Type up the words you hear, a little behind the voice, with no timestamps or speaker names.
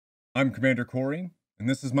I'm Commander Cory, and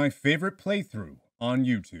this is my favorite playthrough on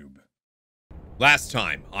YouTube. Last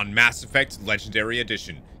time on Mass Effect Legendary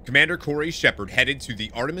Edition, Commander Cory Shepard headed to the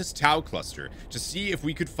Artemis Tau cluster to see if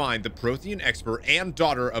we could find the Prothean expert and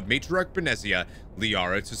daughter of Matriarch Benezia,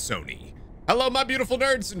 Liara T'Soni. Hello my beautiful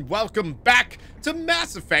nerds, and welcome back to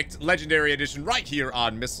Mass Effect Legendary Edition right here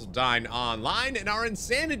on Missildine Online in our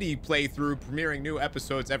Insanity playthrough, premiering new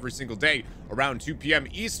episodes every single day around 2 p.m.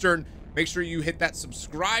 Eastern. Make sure you hit that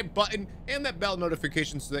subscribe button and that bell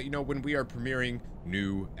notification so that you know when we are premiering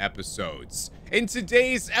new episodes. In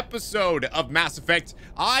today's episode of Mass Effect,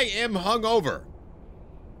 I am hungover.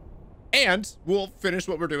 And we'll finish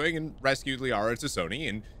what we're doing and rescue Liara T'Soni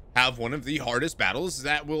and have one of the hardest battles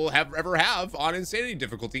that we'll ever have on Insanity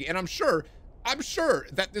difficulty. And I'm sure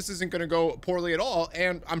that this isn't going to go poorly at all,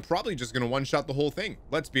 and I'm probably just going to one-shot the whole thing.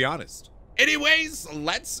 Let's be honest. Anyways,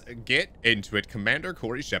 let's get into it. Commander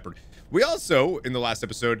Cory Shepard. We also, in the last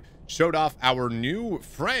episode, showed off our new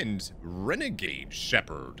friend, Renegade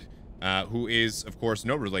Shepard, who is, of course,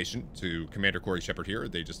 no relation to Commander Cory Shepard here.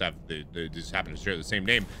 They just happen to share the same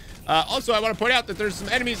name. Also, I want to point out that there's some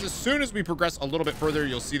enemies. As soon as we progress a little bit further,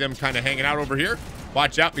 you'll see them kind of hanging out over here.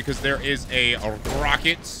 Watch out, because there is a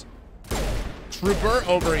rocket trooper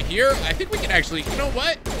over here. I think we can actually, you know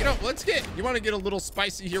what? You want to get a little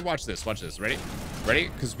spicy here? Watch this. Ready?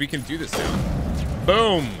 Because we can do this now.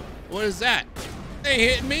 Boom. What is that? They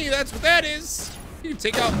hitting me. That's what that is. You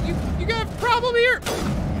take out, you got a problem here?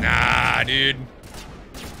 Nah, dude. You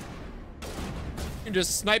can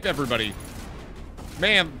just snipe everybody.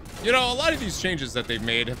 Man, you know, a lot of these changes that they've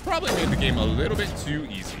made have probably made the game a little bit too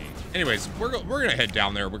easy. Anyways, we're gonna head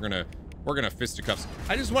down there. We're gonna fisticuffs.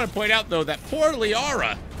 I just want to point out though that poor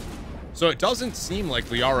Liara. So it doesn't seem like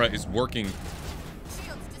Liara is working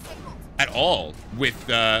at all with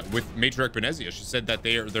Matriarch Benezia. She said that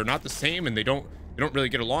they're not the same, and they don't really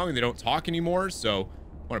get along, and they don't talk anymore. So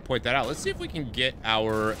I want to point that out. Let's see if we can get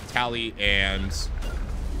our tally, and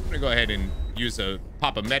I'm gonna go ahead and use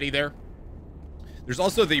pop a medi there. There's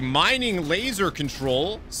also the mining laser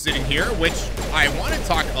control sitting here, which I want to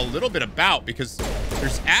talk a little bit about because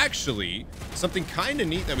there's actually something kind of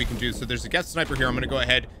neat that we can do. So there's a geth sniper here. I'm gonna go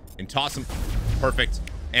ahead and toss him. Perfect.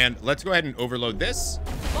 And let's go ahead and overload this,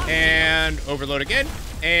 and overload again,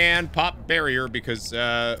 and pop barrier because,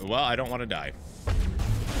 well, I don't want to die.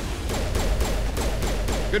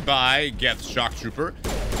 Goodbye, geth shock trooper.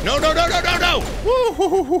 No!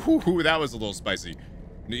 Woo! That was a little spicy.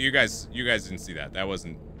 You guys didn't see that. That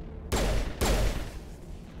wasn't.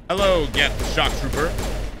 Hello, geth shock trooper.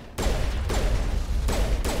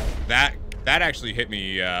 That actually hit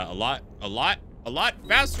me a lot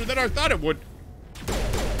faster than I thought it would.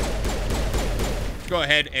 Go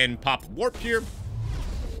ahead and pop warp here.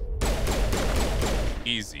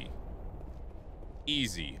 Easy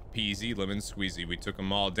peasy lemon squeezy. We took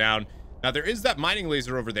them all down. Now there is that mining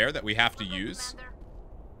laser over there that we have to use,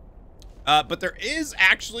 but there is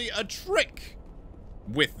actually a trick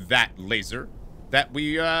with that laser that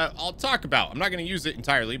I'll talk about. I'm not going to use it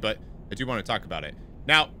entirely, but I do want to talk about it.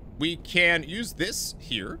 Now we can use this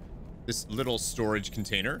here, this little storage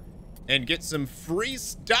container, and get some free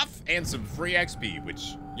stuff and some free XP,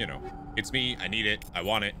 which, you know, it's me. I need it. I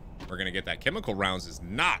want it. We're going to get that. Chemical rounds is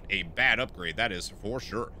not a bad upgrade. That is for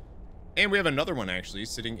sure. And we have another one actually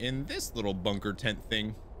sitting in this little bunker tent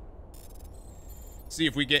thing. See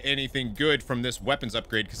if we get anything good from this weapons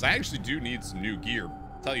upgrade, because I actually do need some new gear.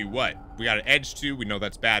 Tell you what, we got an Edge 2. We know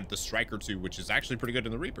that's bad. The Striker 2, which is actually pretty good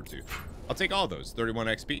in the Reaper 2. I'll take all those. 31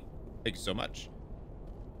 XP. Thank you so much.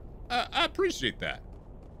 I appreciate that.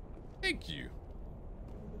 Thank you.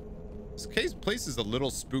 This place is a little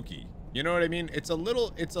spooky. You know what I mean? It's a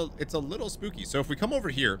little spooky. So if we come over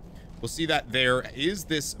here, we'll see that there is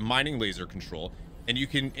this mining laser control, and you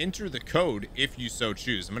can enter the code if you so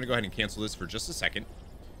choose. I'm gonna go ahead and cancel this for just a second.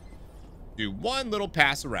 Do one little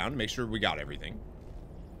pass around, make sure we got everything.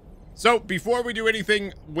 So before we do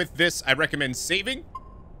anything with this, I recommend saving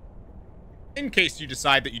in case you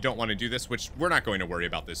decide that you don't want to do this, which we're not going to worry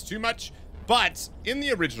about this too much. But in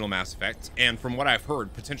the original Mass Effect, and from what I've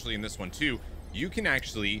heard, potentially in this one too, you can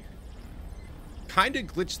actually kind of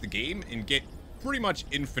glitch the game and get pretty much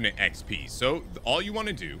infinite XP. So all you want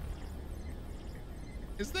to do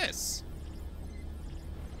is this.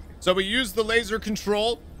 So we use the laser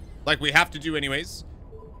control like we have to do anyways.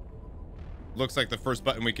 Looks like the first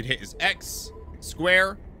button we could hit is X,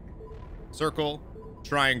 square, circle,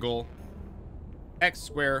 triangle, X,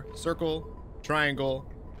 square, circle, triangle,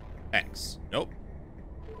 X. Nope.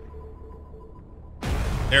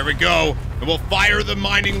 There we go. And we'll fire the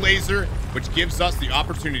mining laser, which gives us the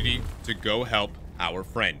opportunity to go help our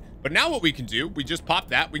friend. But now what we can do, we just pop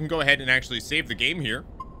that. We can go ahead and actually save the game here.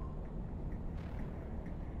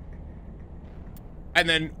 And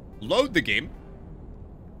then load the game.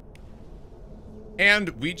 And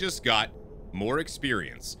we just got more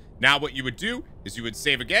experience. Now what you would do is you would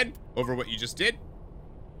save again over what you just did.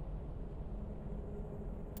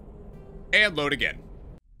 And load again.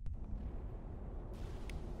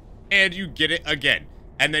 And you get it again.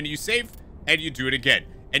 And then you save and you do it again.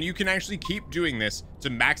 And you can actually keep doing this to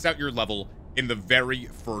max out your level in the very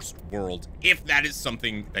first world, if that is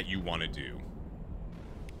something that you want to do.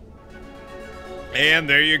 And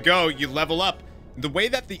there you go, you level up. The way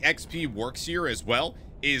that the XP works here as well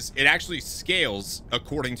is it actually scales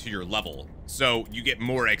according to your level. So you get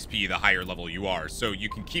more XP the higher level you are. So you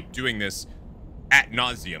can keep doing this ad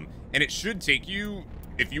nauseum. And it should take you,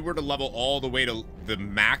 if you were to level all the way to the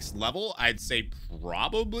max level, I'd say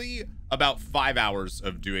probably about 5 hours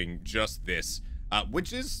of doing just this,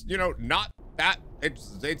 which is, you know, not that,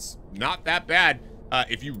 it's not that bad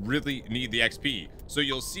if you really need the XP. So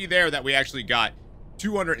you'll see there that we actually got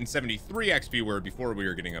 273 XP, where before we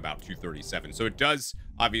were getting about 237. So it does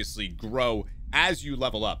obviously grow as you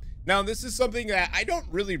level up. Now, this is something that I don't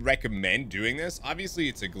really recommend doing this. Obviously,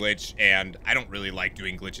 it's a glitch, and I don't really like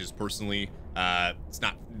doing glitches personally. It's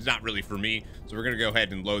not really for me. So we're gonna go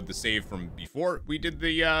ahead and load the save from before we did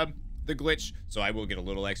the glitch. So I will get a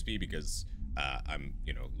little XP because I'm,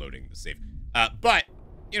 you know, loading the save. But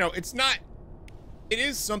you know, it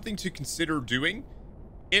is something to consider doing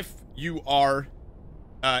if you are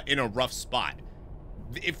in a rough spot.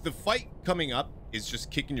 If the fight coming up is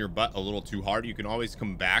just kicking your butt a little too hard, you can always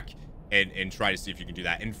come back and try to see if you can do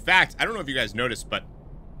that. In fact, I don't know if you guys noticed, but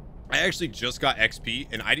I actually just got XP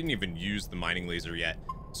and I didn't even use the mining laser yet.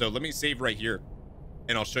 So let me save right here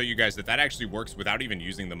and I'll show you guys that actually works without even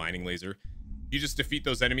using the mining laser. You just defeat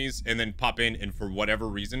those enemies and then pop in, and for whatever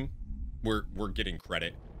reason, we're getting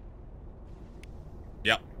credit.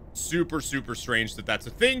 Yep. Super strange that that's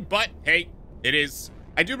a thing, but hey, it is.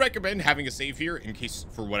 I do recommend having a save here in case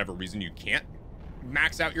for whatever reason you can't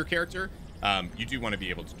max out your character. You do want to be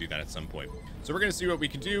able to do that at some point. So we're going to see what we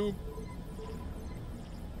can do.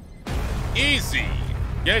 Easy.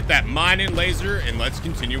 Get that mining laser and let's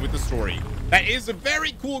continue with the story. That is a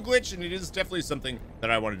very cool glitch, and it is definitely something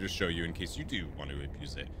that I wanted to show you in case you do want to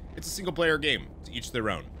abuse it. It's a single player game. To each their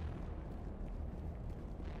own.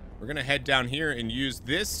 We're going to head down here and use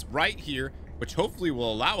this right here, which hopefully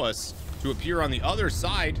will allow us to appear on the other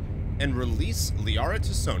side and release Liara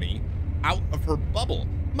T'Soni out of her bubble.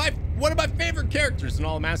 One of my favorite characters in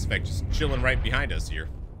all of Mass Effect, just chilling right behind us here.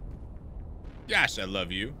 Gosh, I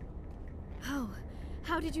love you. Oh,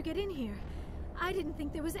 how did you get in here? I didn't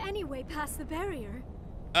think there was any way past the barrier.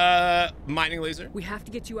 Mining laser? We have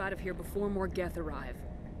to get you out of here before more geth arrive.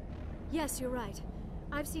 Yes, you're right.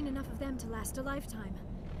 I've seen enough of them to last a lifetime.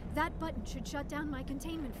 That button should shut down my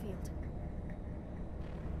containment field.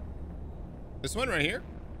 This one right here.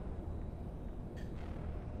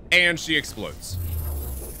 And she explodes.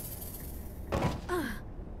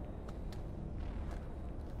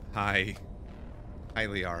 Hi. Hi,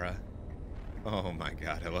 Liara. Oh my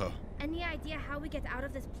god, hello. Any idea how we get out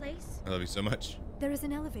of this place? I love you so much. There is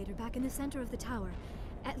an elevator back in the center of the tower.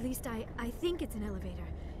 At least I think it's an elevator.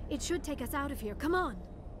 It should take us out of here. Come on.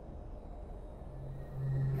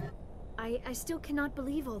 I still cannot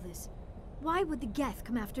believe all this. Why would the geth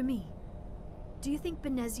come after me? Do you think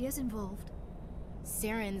Benezia's involved?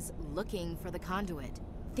 Saren's looking for the conduit.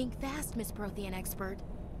 Think fast, Miss Prothean expert.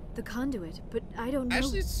 The conduit, but I don't know.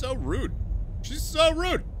 Ashley's so rude. She's so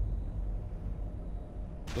rude.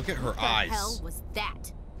 Look at her What eyes. the hell was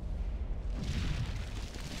that?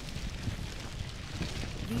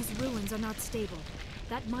 These ruins are not stable.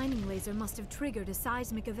 That mining laser must have triggered a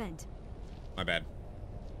seismic event. My bad.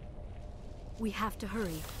 We have to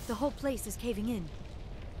hurry. The whole place is caving in.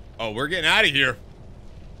 Oh, we're getting out of here.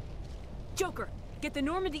 Joker, get the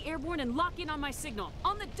Normandy airborne and lock in on my signal.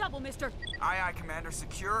 On the double, mister. Aye, aye, Commander.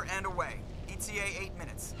 Secure and away. ETA 8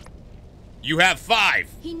 minutes. You have 5.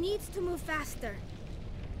 He needs to move faster.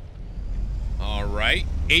 All right,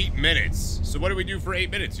 8 minutes. So what do we do for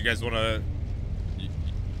 8 minutes? You guys want to,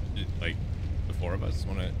 like, the 4 of us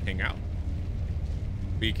want to hang out?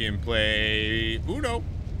 We can play Uno.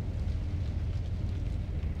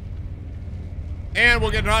 And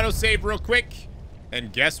we'll get an autosave real quick.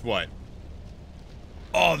 And guess what?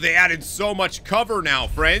 Oh, they added so much cover now,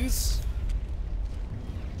 friends.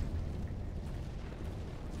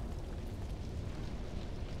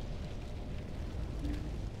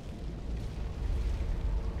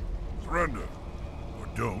 Surrender. Or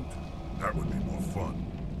don't. That would be more fun.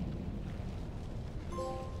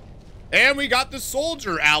 And we got the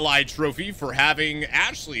Soldier Ally Trophy for having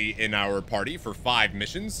Ashley in our party for 5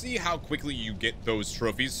 missions. See how quickly you get those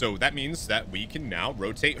trophies. So that means that we can now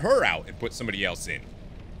rotate her out and put somebody else in.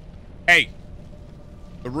 Hey,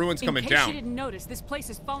 the ruin's coming down. In case you didn't notice, this place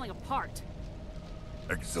is falling apart.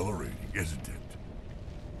 Exhilarating, isn't it?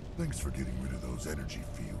 Thanks for getting rid of those energy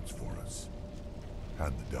fields for us.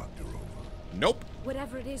 Hand the doctor over. Nope.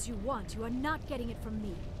 Whatever it is you want, you are not getting it from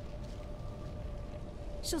me.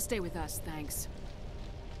 She'll stay with us, thanks.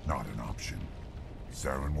 Not an option.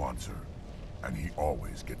 Saren wants her, and he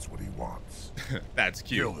always gets what he wants. That's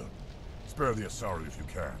cute. Kill him. Spare the Asari if you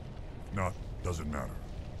can. If not, doesn't matter.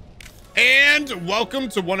 And welcome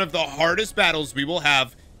to one of the hardest battles we will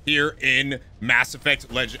have here in Mass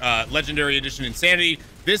Effect Legendary Edition Insanity.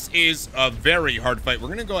 This is a very hard fight. We're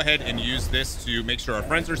going to go ahead and use this to make sure our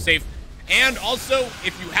friends are safe. And also,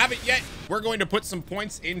 if you haven't yet, we're going to put some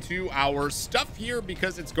points into our stuff here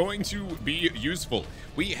because it's going to be useful.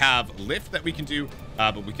 We have lift that we can do,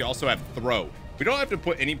 but we can also have throw. We don't have to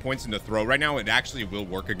put any points into throw right now. It actually will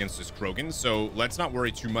work against this Krogan, so let's not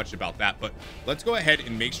worry too much about that. But let's go ahead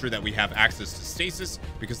and make sure that we have access to stasis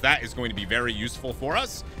because that is going to be very useful for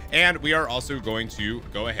us. And we are also going to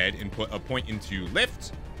go ahead and put a point into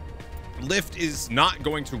lift. Lift is not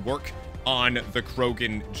going to work on the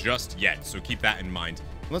Krogan just yet, so keep that in mind.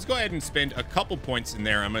 Let's go ahead and spend a couple points in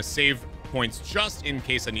there. I'm going to save points just in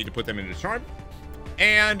case I need to put them into charm.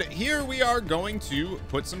 And here we are going to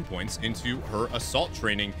put some points into her assault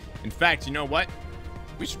training. In fact, you know what?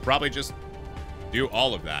 We should probably just do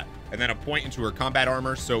all of that. And then a point into her combat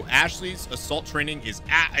armor. So Ashley's assault training is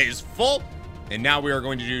full. And now we are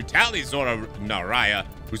going to do Talizora Naraya,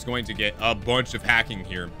 who's going to get a bunch of hacking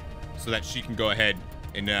here so that she can go ahead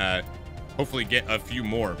and hopefully get a few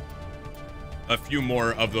more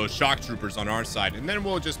of those shock troopers on our side. And then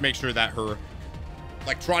we'll just make sure that her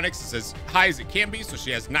electronics is as high as it can be, so she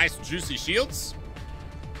has nice juicy shields.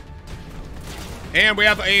 And we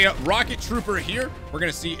have a rocket trooper here. We're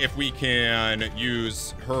gonna see if we can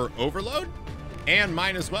use her overload and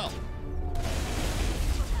mine as well.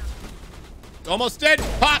 Almost dead.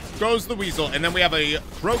 Pop goes the weasel. And then we have a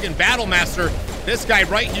KROGAN Battlemaster. This guy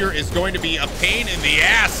right here is going to be a pain in the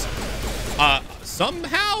ass.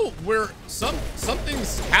 Somehow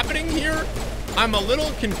something's happening here. I'm a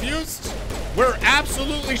little confused. We're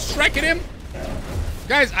absolutely shrekking him.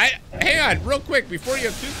 Guys, hang on real quick before you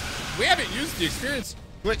accuse. We haven't used the experience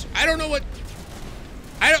glitch. I don't know what.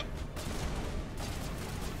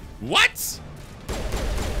 What?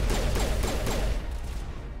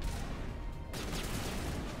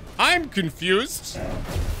 I'm confused.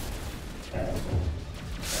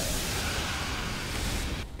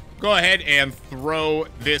 Go ahead and throw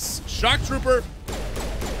this shock trooper.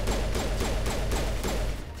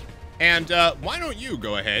 And why don't you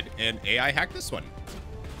go ahead and AI hack this one?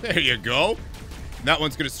 There you go. That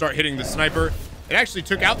one's gonna start hitting the sniper. It actually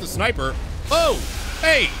took out the sniper. Oh,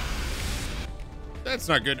 hey. That's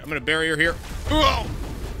not good. I'm gonna barrier here. Oh,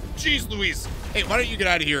 jeez Louise. Hey, why don't you get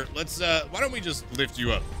out of here? Let's, why don't we just lift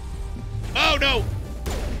you up? Oh, no.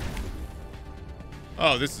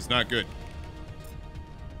 Oh, this is not good.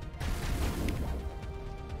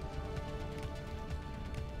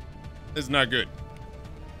 This is not good.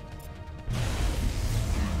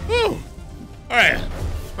 Whew. All right.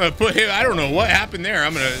 I'm gonna put him, I don't know what happened there.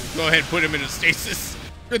 I'm gonna go ahead and put him into stasis.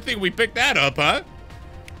 Good thing we picked that up, huh?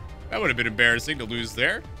 That would have been embarrassing to lose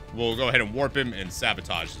there. We'll go ahead and warp him and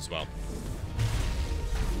sabotage as well.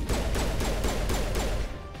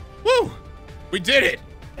 Woo! We did it!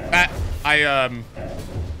 I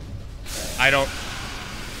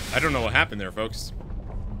don't know what happened there, folks.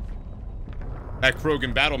 That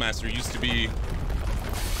KROGAN Battlemaster used to be...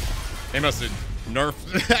 They must have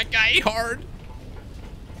nerfed that guy hard.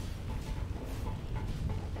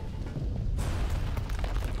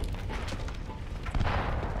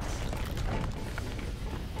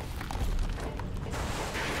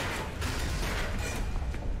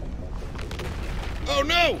 Oh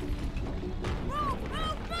no! No,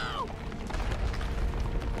 no, no!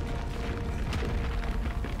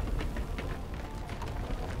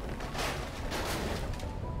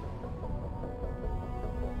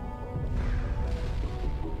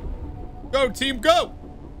 Go, team, go!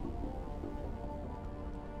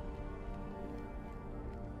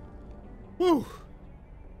 Whew.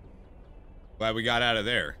 Glad we got out of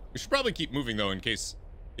there. We should probably keep moving though in case,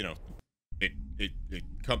 you know, it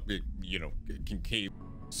can keep.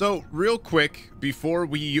 So real quick before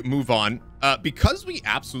we move on, because we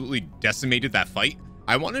absolutely decimated that fight,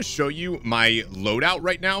 I want to show you my loadout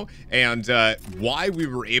right now and why we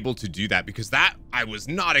were able to do that, because I was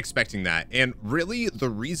not expecting that. And really the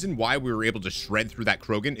reason why we were able to shred through that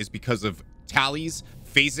Krogan is because of Tally's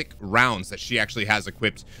phasic rounds that she actually has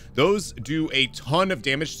equipped. Those do a ton of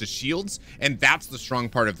damage to shields, and that's the strong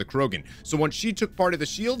part of the Krogan. So once she took part of the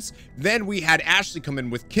shields, then we had Ashley come in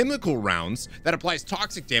with chemical rounds that applies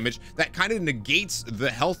toxic damage that kind of negates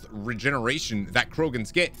the health regeneration that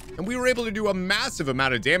Krogans get, and we were able to do a massive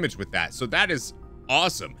amount of damage with that. So that is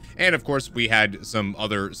awesome. And of course we had some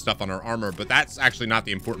other stuff on our armor, but that's actually not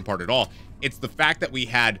the important part at all. It's the fact that we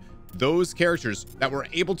had those characters that were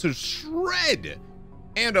able to shred.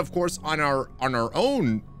 And of course, on our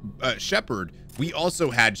own Shepard, we also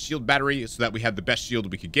had shield battery, so that we had the best shield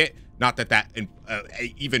we could get. Not that that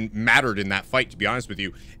even mattered in that fight, to be honest with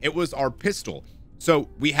you. It was our pistol. So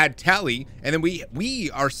we had Tally, and then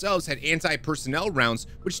we ourselves had anti-personnel rounds,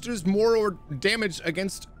 which does more damage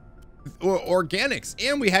against organics,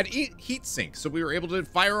 and we had heat sink, so we were able to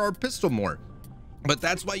fire our pistol more. But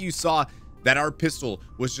that's why you saw that our pistol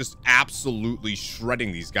was just absolutely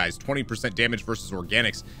shredding these guys. 20% damage versus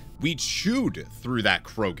organics. We chewed through that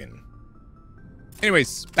Krogan.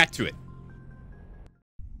 Anyways, back to it.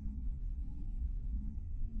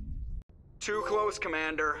 Too close,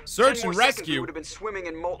 Commander. Search 10 more and seconds, rescue. we would have been swimming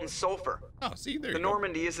in molten sulfur. Oh, see, there you The go.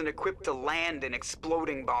 Normandy isn't equipped to land in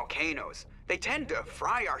exploding volcanoes. They tend to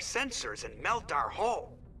fry our sensors and melt our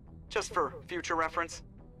hull. Just for future reference.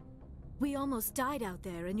 We almost died out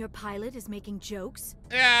there, and your pilot is making jokes?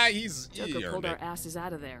 Yeah, he Joker pulled earned our it. asses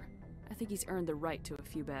out of there. I think he's earned the right to a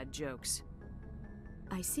few bad jokes.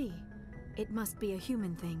 I see. It must be a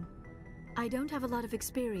human thing. I don't have a lot of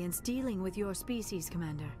experience dealing with your species,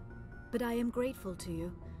 Commander. But I am grateful to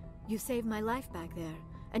you. You saved my life back there,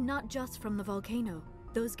 and not just from the volcano.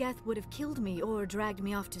 Those geth would have killed me or dragged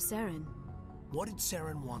me off to Saren. What did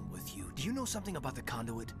Saren want with you? Do you know something about the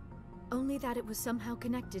conduit? Only that it was somehow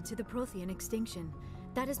connected to the Prothean extinction.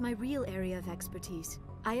 That is my real area of expertise.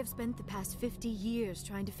 I have spent the past 50 years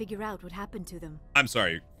trying to figure out what happened to them. I'm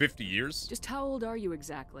sorry, 50 years? Just how old are you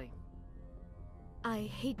exactly? I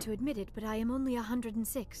hate to admit it, but I am only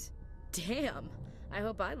 106. Damn. I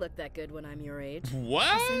hope I look that good when I'm your age. A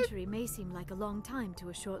What? century may seem like a long time to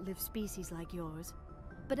a short-lived species like yours,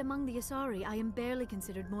 but among the Asari, I am barely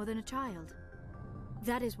considered more than a child.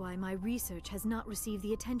 That is why my research has not received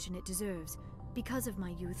the attention it deserves. Because of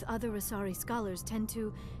my youth, other Asari scholars tend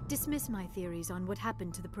to dismiss my theories on what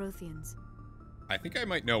happened to the Protheans. I think I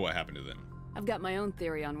might know what happened to them. I've got my own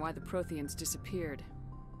theory on why the Protheans disappeared.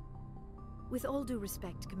 With all due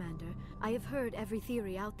respect, Commander, I have heard every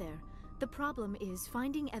theory out there. The problem is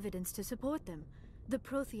finding evidence to support them. The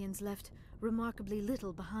Protheans left remarkably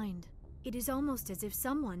little behind. It is almost as if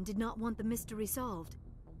someone did not want the mystery solved.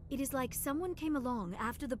 It is like someone came along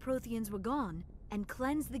after the Protheans were gone and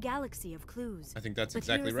cleansed the galaxy of clues. I think that's But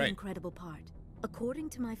exactly here's right. the incredible part. According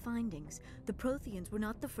to my findings, the Protheans were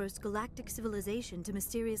not the first galactic civilization to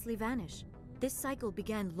mysteriously vanish. This cycle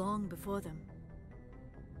began long before them.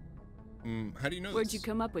 How do you know Where'd this? you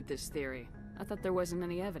come up with this theory? I thought there wasn't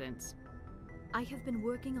any evidence. I have been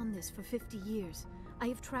working on this for 50 years. I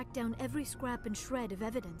have tracked down every scrap and shred of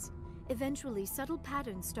evidence. Eventually, subtle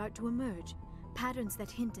patterns start to emerge. Patterns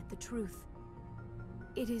that hint at the truth.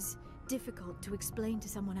 It is difficult to explain to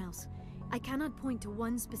someone else. I cannot point to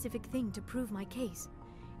one specific thing to prove my case.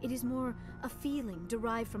 It is more a feeling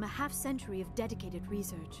derived from a half-century of dedicated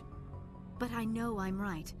research. But I know I'm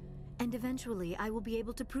right, and eventually I will be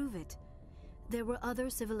able to prove it. There were other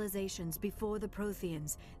civilizations before the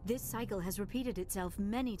Protheans. This cycle has repeated itself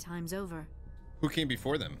many times over. Who came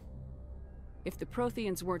before them? If the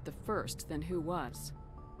Protheans weren't the first, then who was?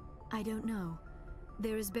 I don't know.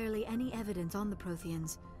 There is barely any evidence on the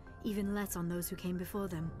Protheans, even less on those who came before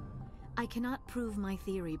them. I cannot prove my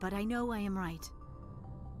theory, but I know I am right.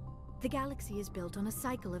 The galaxy is built on a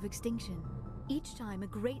cycle of extinction. Each time a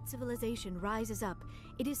great civilization rises up,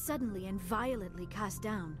 it is suddenly and violently cast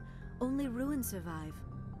down. Only ruins survive.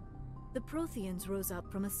 The Protheans rose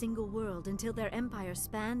up from a single world until their empire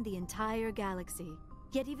spanned the entire galaxy.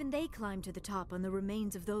 Yet even they climbed to the top on the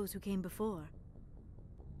remains of those who came before.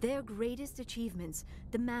 Their greatest achievements,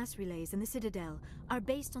 the mass relays and the Citadel, are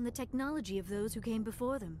based on the technology of those who came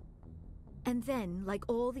before them. And then, like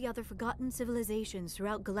all the other forgotten civilizations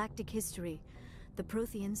throughout galactic history, the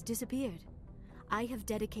Protheans disappeared. I have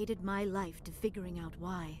dedicated my life to figuring out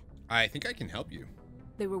why. I think I can help you.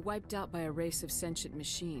 They were wiped out by a race of sentient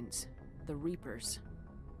machines, the Reapers.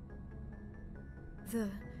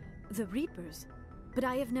 The Reapers? But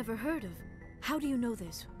I have never heard of. How do you know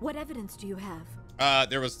this? What evidence do you have?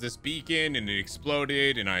 There was this beacon and it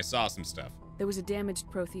exploded and I saw some stuff. There was a damaged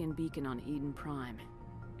Prothean beacon on Eden Prime.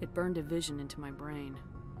 It burned a vision into my brain.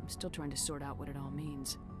 I'm still trying to sort out what it all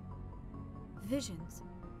means. Visions?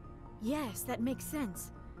 Yes, that makes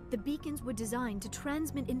sense. The beacons were designed to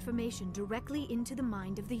transmit information directly into the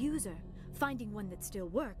mind of the user. Finding one that still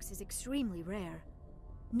works is extremely rare.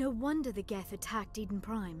 No wonder the geth attacked Eden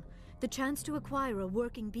Prime. The chance to acquire a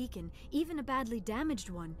working beacon, even a badly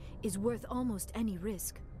damaged one, is worth almost any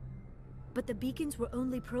risk. But the beacons were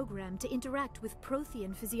only programmed to interact with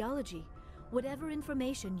Prothean physiology. Whatever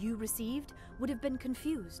information you received would have been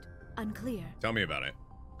confused, unclear. Tell me about it.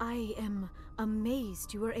 I am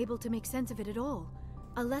amazed you were able to make sense of it at all.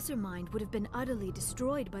 A lesser mind would have been utterly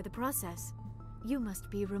destroyed by the process. You must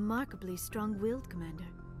be remarkably strong-willed, Commander.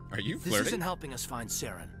 Are you This flirting? isn't helping us find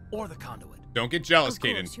Saren or the conduit. Don't get jealous, Of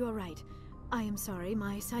Kaden. course, you're right. I am sorry,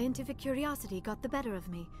 my scientific curiosity got the better of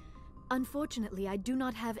me. Unfortunately, I do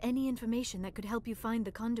not have any information that could help you find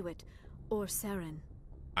the conduit, or Saren.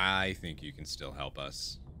 I think you can still help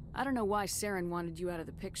us. I don't know why Saren wanted you out of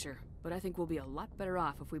the picture, but I think we'll be a lot better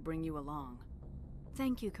off if we bring you along.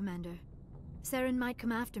 Thank you, Commander. Saren might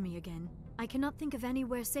come after me again. I cannot think of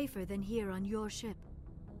anywhere safer than here on your ship.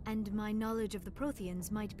 And my knowledge of the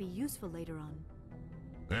Protheans might be useful later on.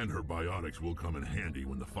 And her biotics will come in handy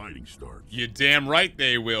when the fighting starts. You damn right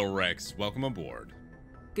they will, Rex. Welcome aboard.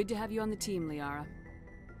 Good to have you on the team, Liara.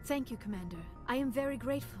 Thank you, Commander. I am very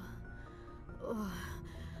grateful. Oh,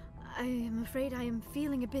 I am afraid I am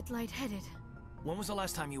feeling a bit lightheaded. When was the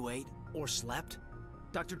last time you ate or slept?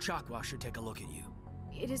 Dr. Chakwa should take a look at you.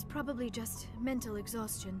 It is probably just mental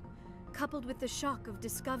exhaustion, coupled with the shock of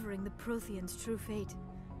discovering the Protheans' true fate.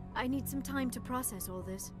 I need some time to process all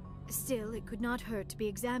this. Still, it could not hurt to be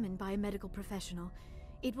examined by a medical professional.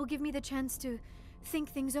 It will give me the chance to think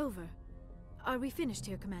things over. Are we finished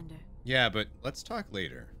here, Commander? Yeah, but let's talk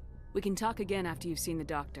later. We can talk again after you've seen the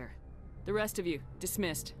doctor. The rest of you,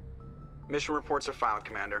 dismissed. Mission reports are filed,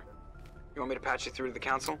 Commander. You want me to patch you through to the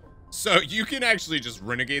Council? So you can actually just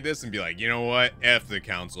renegade this and be like, you know what, F the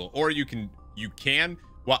Council. Or you can,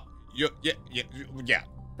 well, yeah.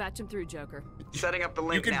 Patch him through, Joker. Setting up the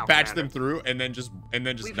link You now, can patch Commander. them through and then just We've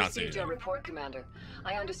not say received anything. your report, Commander.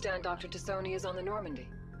 I understand Dr. T'Soni is on the Normandy.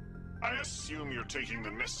 I assume you're taking the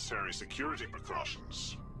necessary security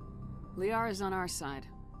precautions. Liara's on our side.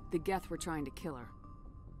 The geth were trying to kill her.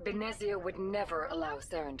 Benezia would never allow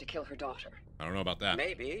Saren to kill her daughter. I don't know about that.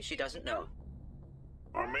 Maybe she doesn't know.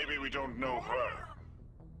 Or maybe we don't know her.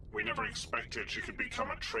 We never expected she could become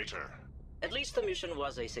a traitor. At least the mission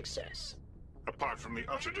was a success. Apart from the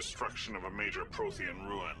utter destruction of a major Prothean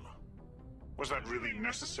ruin. Was that really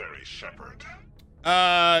necessary, Shepard?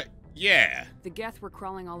 Yeah. The geth were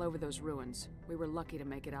crawling all over those ruins. We were lucky to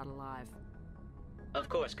make it out alive. Of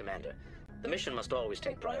course, Commander. The mission must always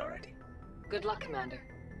take priority. Good luck, Commander.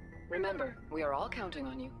 Remember, we are all counting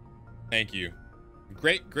on you. Thank you.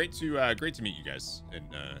 Great to meet you guys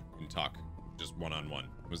and talk just one-on-one.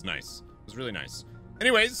 It was nice. It was really nice.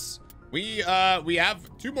 Anyways, we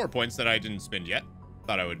have 2 more points that I didn't spend yet.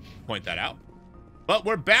 Thought I would point that out. But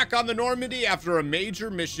we're back on the Normandy after a major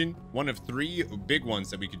mission. One of 3 big ones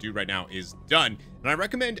that we could do right now is done. And I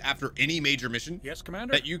recommend after any major mission, yes,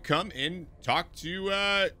 Commander, that you come and talk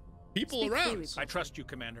to people around. I trust you,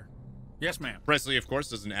 Commander. Yes, ma'am. Presley, of course,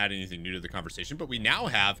 doesn't add anything new to the conversation, but we now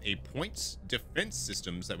have a points defense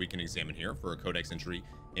systems that we can examine here for a codex entry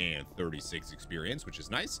and 36 experience, which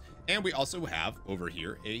is nice. And we also have over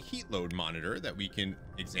here a heat load monitor that we can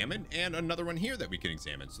examine and another one here that we can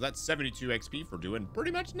examine. So that's 72 XP for doing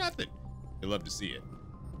pretty much nothing. I love to see it.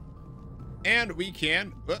 And we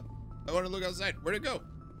can, I want to look outside. Where'd it go?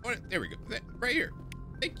 There we go. Right here.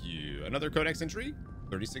 Thank you. Another codex entry,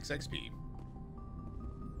 36 XP.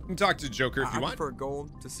 You can talk to Joker if you want. I prefer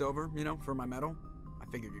gold to silver, you know, for my medal. I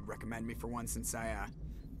figured you'd recommend me for one since I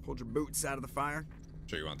pulled your boots out of the fire.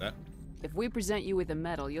 Sure you want that? If we present you with a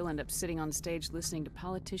medal, you'll end up sitting on stage listening to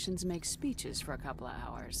politicians make speeches for a couple of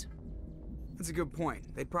hours. That's a good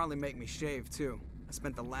point. They'd probably make me shave, too. I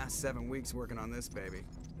spent the last 7 weeks working on this baby.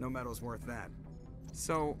 No medal's worth that.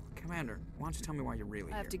 So, Commander, why don't you tell me why you're really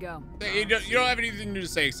here? I have to go. You don't have anything new to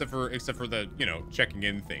say except for the, you know, checking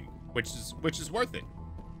in thing, which is worth it.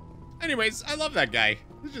 Anyways, I love that guy.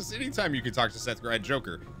 It's just anytime you can talk to Seth Grad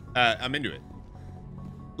Joker, I'm into it.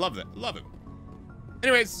 Love that. Love him.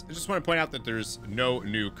 Anyways, I just want to point out that there's no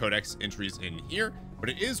new codex entries in here, but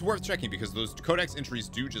it is worth checking because those codex entries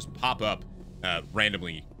do just pop up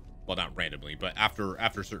randomly. Well, not randomly, but after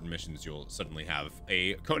certain missions, you'll suddenly have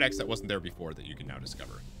a codex that wasn't there before that you can now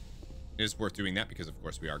discover. It is worth doing that because, of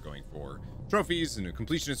course, we are going for trophies and a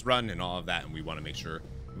completionist run and all of that, and we want to make sure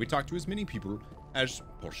we talk to as many people as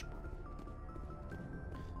possible.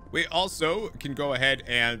 We also can go ahead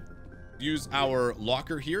and use our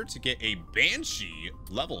locker here to get a Banshee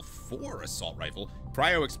level 4 assault rifle,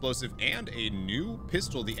 cryo explosive, and a new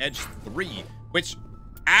pistol, the Edge 3, which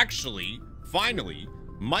actually, finally,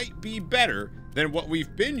 might be better than what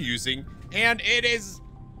we've been using, and it is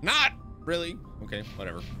not really. Okay,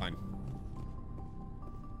 whatever, fine.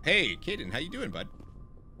 Hey, Caden, how you doing, bud?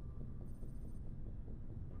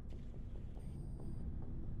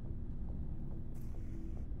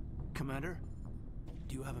 Commander,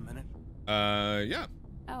 do you have a minute? Yeah.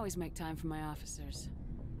 I always make time for my officers.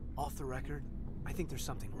 Off the record, I think there's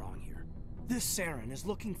something wrong here. This Saren is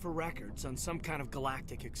looking for records on some kind of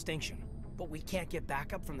galactic extinction, but we can't get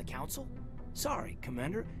backup from the Council? Sorry,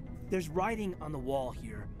 Commander. There's writing on the wall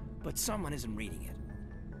here, but someone isn't reading it.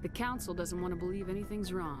 The Council doesn't want to believe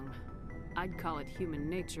anything's wrong. I'd call it human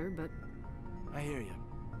nature, but... I hear you.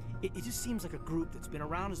 It just seems like a group that's been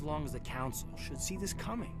around as long as the Council should see this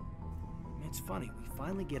coming. It's funny, we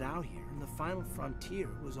finally get out here, and the final frontier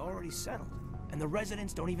was already settled. And the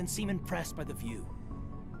residents don't even seem impressed by the view.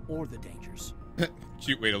 Or the dangers.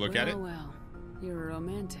 Cute way to look at it. Well, you're a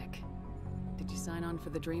romantic. Did you sign on for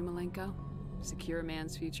the dream, Malenko? Secure a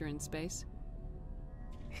man's future in space?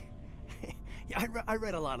 Yeah, I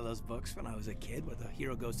read a lot of those books when I was a kid, where the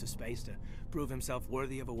hero goes to space to prove himself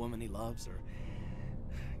worthy of a woman he loves, or,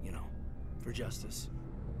 you know, for justice.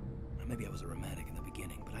 Maybe I was a romantic in the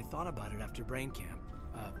beginning, but I thought about it after brain camp.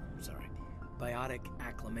 Biotic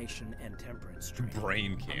acclimation and temperance training.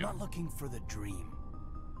 Brain camp. I'm not looking for the dream.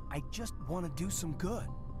 I just want to do some good.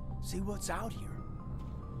 See what's out here.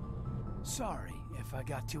 Sorry if I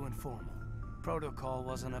got too informal. Protocol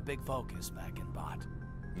wasn't a big focus back in Bot.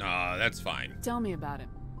 Nah, that's fine. Tell me about it.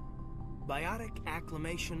 Biotic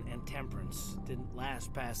acclimation and temperance didn't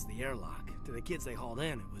last past the airlock. To the kids they hauled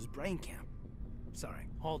in, it was brain camp. Sorry,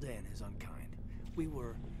 hauled in is unkind. We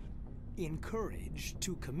were encouraged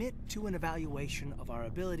to commit to an evaluation of our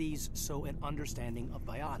abilities so an understanding of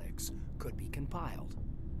biotics could be compiled.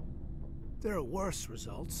 There are worse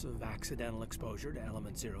results of accidental exposure to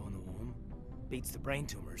element 0 in the womb. Beats the brain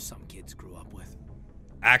tumors some kids grew up with.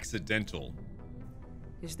 Accidental.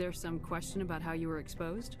 Is there some question about how you were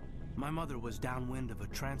exposed? My mother was downwind of a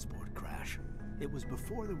transport crash. It was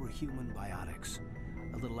before there were human biotics,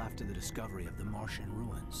 a little after the discovery of the Martian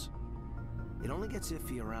ruins. It only gets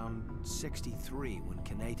iffy around 63 when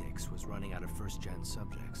Kinetics was running out of first-gen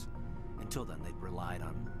subjects. Until then, they'd relied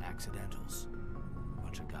on accidentals. A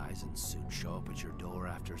bunch of guys in suits show up at your door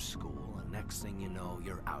after school, and next thing you know,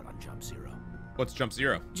 you're out on Jump Zero. What's Jump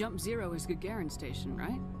Zero? Jump Zero is Gagarin Station,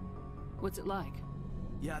 right? What's it like?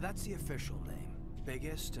 Yeah, that's the official name.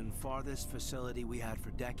 Biggest and farthest facility we had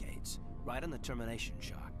for decades. Right on the termination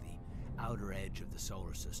shock, the outer edge of the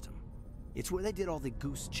solar system. It's where they did all the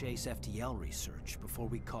Goose Chase FTL research before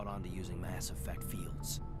we caught on to using mass effect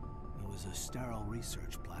fields. It was a sterile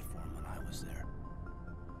research platform when I was there.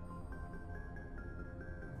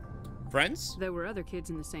 Friends? There were other kids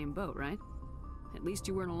in the same boat, right? At least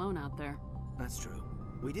you weren't alone out there. That's true.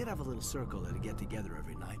 We did have a little circle that'd get together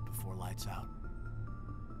every night before lights out.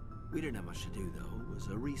 We didn't have much to do, though. It was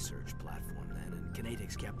a research platform then, and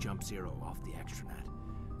Kinetics kept Jump Zero off the extranet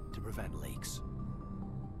to prevent leaks.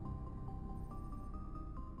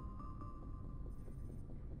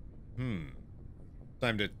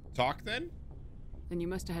 Time to talk then? Then you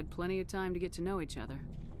must have had plenty of time to get to know each other.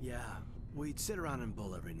 Yeah, we'd sit around and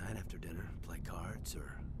bull every night after dinner, play cards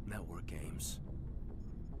or network games.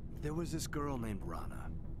 There was this girl named Rana,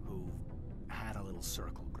 who had a little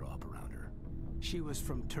circle grow up around her. She was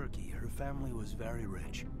from Turkey, her family was very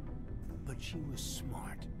rich, but she was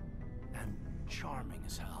smart and charming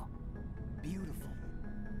as hell. Beautiful,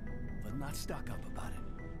 but not stuck up about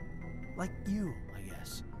it. Like you, I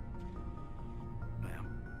guess.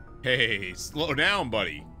 Hey, slow down,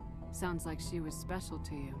 buddy. Sounds like she was special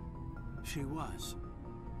to you. She was.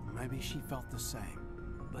 Maybe she felt the same.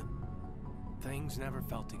 But things never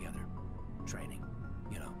felt together. Training,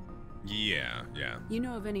 you know. Yeah. You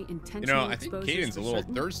know of any intentional You know, I think exposures Caden's a little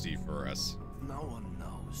certain? thirsty for us. No one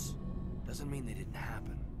knows. Doesn't mean they didn't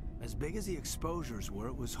happen. As big as the exposures were,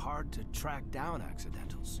 it was hard to track down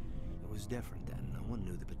accidentals. It was different then. No one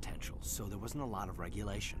knew the potential, so there wasn't a lot of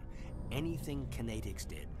regulation. Anything Kinetics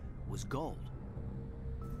did was gold.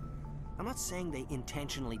 I'm not saying they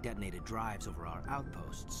intentionally detonated drives over our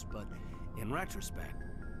outposts, but in retrospect,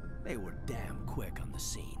 they were damn quick on the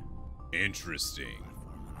scene. Interesting.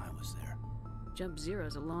 When I was there. Jump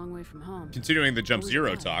Zero's a long way from home. Continuing the Jump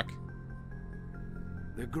Zero talk.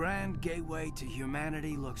 The grand gateway to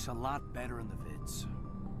humanity looks a lot better in the vids.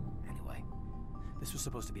 Anyway, This was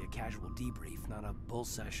supposed to be a casual debrief, not a bull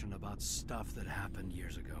session about stuff that happened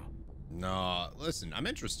years ago. No, listen, I'm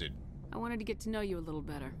interested. I wanted to get to know you a little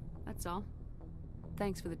better, that's all.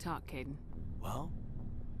 Thanks for the talk, Kaidan. Well,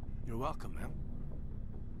 you're welcome, man.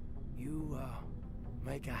 You,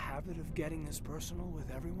 make a habit of getting this personal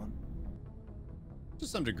with everyone? To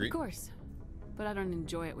some degree. Of course, but I don't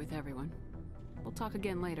enjoy it with everyone. We'll talk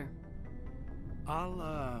again later.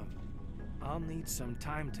 I'll need some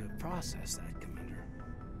time to process that, Commander.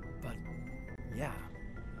 But, yeah,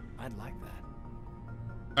 I'd like that.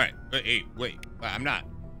 Alright, hey, wait.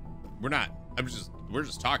 We're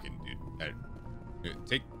just talking, dude.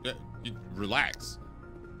 Relax.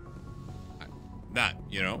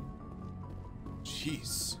 You know?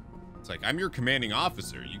 Jeez. It's like, I'm your commanding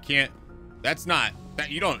officer. You can't,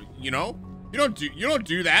 you don't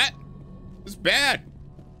do that. It's bad.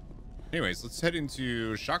 Anyways, let's head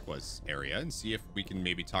into Shakwa's area and see if we can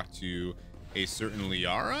maybe talk to a certain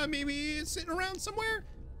Liara, maybe sitting around somewhere.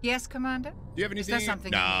 Yes, Commander? Do you have anything? Is there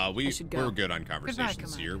something Nah, we're good on conversations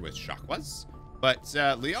Goodbye, here with Shakwas. But,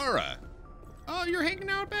 Liara, oh, you're hanging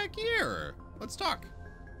out back here. Let's talk.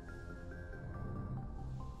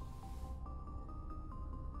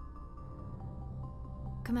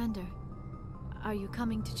 Commander, are you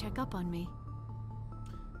coming to check up on me?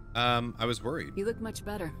 I was worried. You look much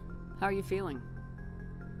better. How are you feeling?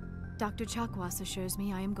 Dr. Chakwas assures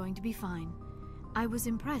me I am going to be fine. I was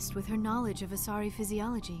impressed with her knowledge of Asari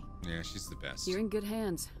physiology. Yeah, she's the best. You're in good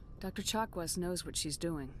hands. Dr. Chakwas knows what she's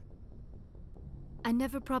doing. I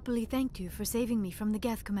never properly thanked you for saving me from the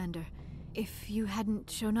geth, Commander. If you hadn't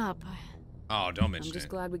shown up... Oh, don't mention it. I'm just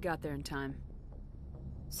glad we got there in time.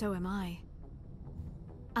 So am I.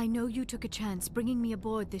 I know you took a chance bringing me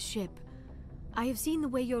aboard this ship. I have seen the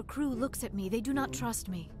way your crew looks at me. They do not trust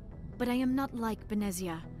me. But I am not like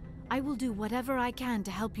Benezia. I will do whatever I can to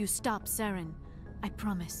help you stop Saren. I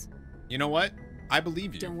promise. You know what? I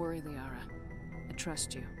believe you. Don't worry, Liara. I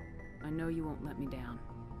trust you. I know you won't let me down.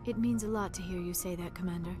 It means a lot to hear you say that,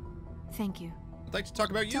 Commander. Thank you. I'd like to talk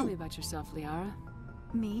about you. Tell me about yourself, Liara.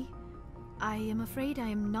 Me? I am afraid I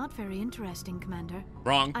am not very interesting, Commander.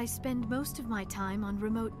 Wrong. I spend most of my time on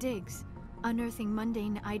remote digs, unearthing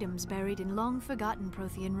mundane items buried in long-forgotten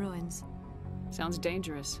Prothean ruins. Sounds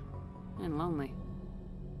dangerous. And lonely.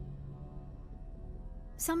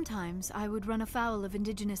 Sometimes I would run afoul of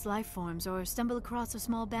indigenous life forms or stumble across a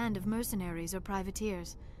small band of mercenaries or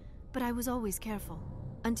privateers, but I was always careful.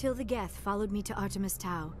 Until the geth followed me to Artemis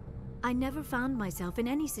Tau. I never found myself in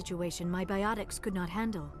any situation my biotics could not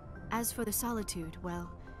handle. As for the solitude,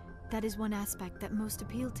 well, that is one aspect that most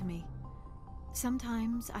appealed to me.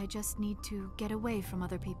 Sometimes I just need to get away from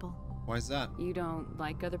other people. Why is that? You don't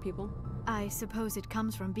like other people? I suppose it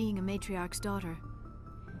comes from being a matriarch's daughter.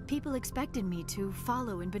 People expected me to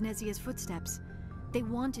follow in Benezia's footsteps. They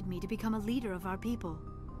wanted me to become a leader of our people.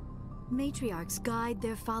 Matriarchs guide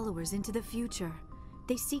their followers into the future.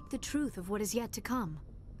 They seek the truth of what is yet to come.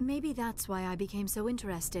 Maybe that's why I became so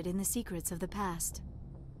interested in the secrets of the past.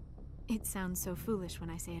 It sounds so foolish when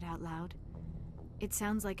I say it out loud. It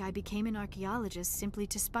sounds like I became an archaeologist simply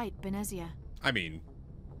to spite Benezia. I mean,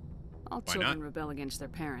 all children rebel against their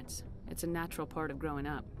parents. It's a natural part of growing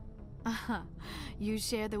up. Aha, you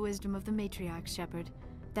share the wisdom of the matriarch, Shepard.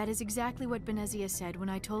 That is exactly what Benezia said when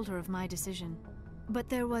I told her of my decision. But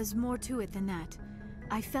there was more to it than that.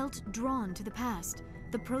 I felt drawn to the past.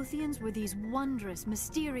 The Protheans were these wondrous,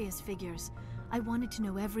 mysterious figures. I wanted to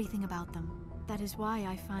know everything about them. That is why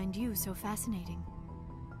I find you so fascinating.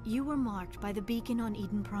 You were marked by the beacon on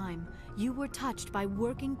Eden Prime. You were touched by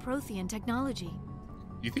working Prothean technology.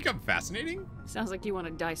 You think I'm fascinating? Sounds like you want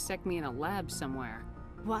to dissect me in a lab somewhere.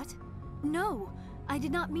 What? No, I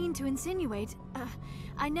did not mean to insinuate.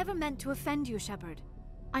 I never meant to offend you, Shepard.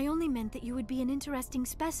 I only meant that you would be an interesting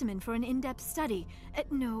specimen for an in-depth study.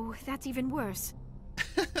 No, that's even worse.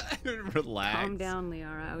 Relax. Calm down,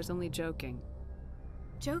 Liara. I was only joking.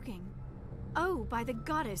 Joking? Oh, by the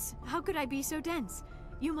goddess, how could I be so dense?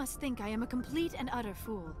 You must think I am a complete and utter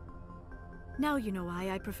fool. Now you know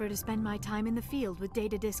why I prefer to spend my time in the field with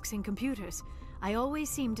data disks and computers. I always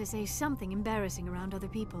seem to say something embarrassing around other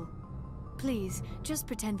people. Please, just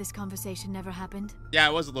pretend this conversation never happened. Yeah,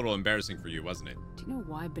 it was a little embarrassing for you, wasn't it? Do you know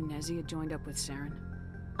why Benezia joined up with Saren?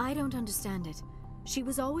 I don't understand it. She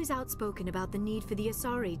was always outspoken about the need for the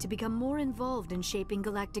Asari to become more involved in shaping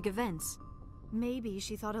galactic events. Maybe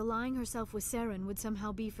she thought allying herself with Saren would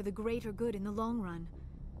somehow be for the greater good in the long run.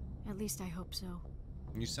 At least I hope so.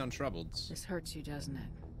 You sound troubled. This hurts you, doesn't it?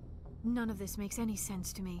 None of this makes any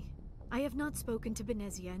sense to me. I have not spoken to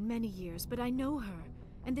Benezia in many years, but I know her,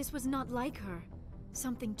 and this was not like her.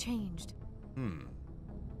 Something changed.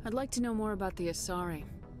 I'd like to know more about the Asari.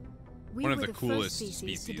 We One were of the the coolest first species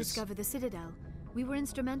to species. discover the Citadel. We were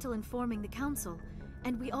instrumental in forming the Council,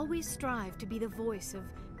 and we always strive to be the voice of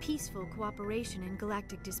peaceful cooperation in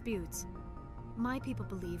galactic disputes. My people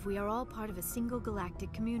believe we are all part of a single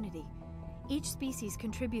galactic community. Each species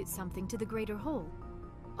contributes something to the greater whole.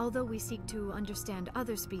 Although we seek to understand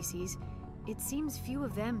other species, it seems few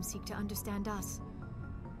of them seek to understand us.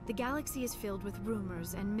 The galaxy is filled with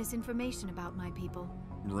rumors and misinformation about my people.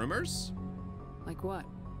 Rumors? Like what?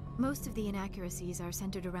 Most of the inaccuracies are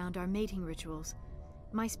centered around our mating rituals.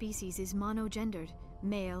 My species is monogendered.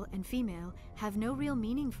 Male and female have no real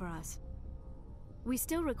meaning for us. We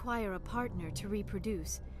still require a partner to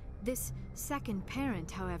reproduce. This second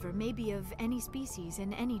parent, however, may be of any species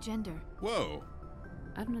and any gender. Whoa.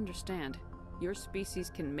 I don't understand. Your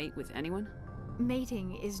species can mate with anyone?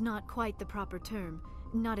 Mating is not quite the proper term,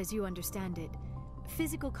 not as you understand it.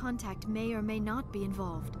 Physical contact may or may not be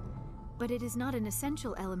involved, but it is not an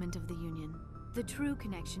essential element of the union. The true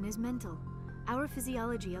connection is mental. Our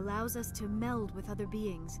physiology allows us to meld with other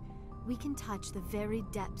beings. We can touch the very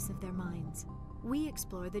depths of their minds. We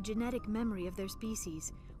explore the genetic memory of their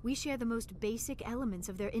species. We share the most basic elements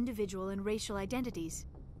of their individual and racial identities.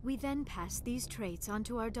 We then pass these traits on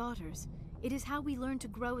to our daughters. It is how we learn to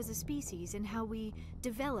grow as a species and how we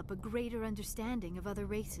develop a greater understanding of other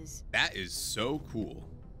races. That is so cool.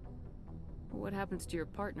 What happens to your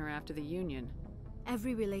partner after the union?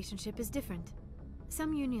 Every relationship is different.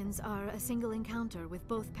 Some unions are a single encounter with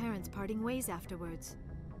both parents parting ways afterwards.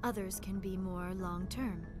 Others can be more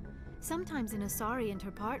long-term. Sometimes an Asari and her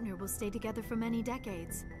partner will stay together for many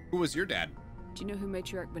decades. Who was your dad? Do you know who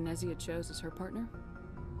Matriarch Benezia chose as her partner?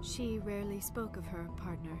 She rarely spoke of her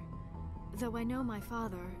partner. Though I know my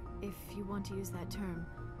father, if you want to use that term,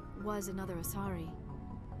 was another Asari.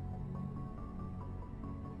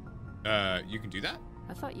 You can do that?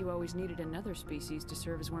 I thought you always needed another species to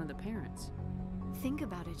serve as one of the parents. Think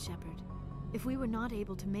about it, Shepard. If we were not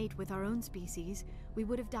able to mate with our own species, we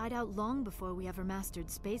would have died out long before we ever mastered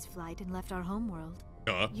spaceflight and left our homeworld.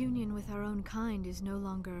 Union with our own kind is no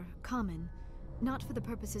longer common, not for the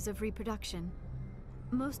purposes of reproduction.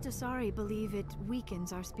 Most Asari believe it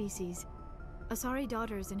weakens our species. Asari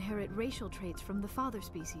daughters inherit racial traits from the father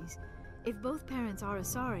species. If both parents are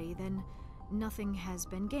Asari, then nothing has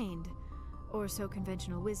been gained, or so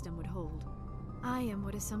conventional wisdom would hold. I am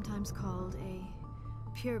what is sometimes called a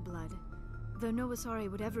pureblood. Though no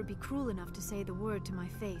Asari would ever be cruel enough to say the word to my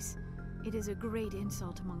face, it is a great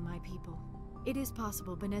insult among my people. It is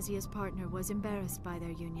possible Benezia's partner was embarrassed by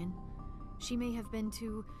their union. She may have been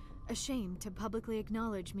too ashamed to publicly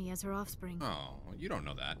acknowledge me as her offspring. Oh, you don't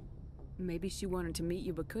know that. Maybe she wanted to meet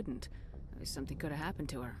you but couldn't. Something could have happened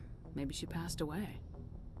to her. Maybe she passed away.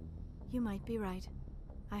 You might be right.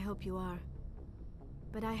 I hope you are.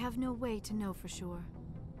 But I have no way to know for sure.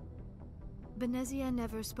 Benezia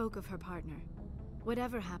never spoke of her partner.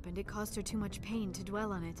 Whatever happened, it caused her too much pain to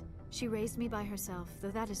dwell on it. She raised me by herself,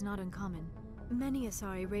 though that is not uncommon. Many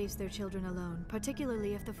Asari raise their children alone,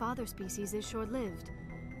 particularly if the father species is short-lived.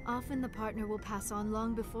 Often the partner will pass on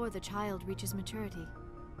long before the child reaches maturity.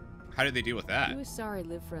 How do they deal with that? You Asari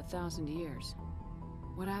live for 1,000 years.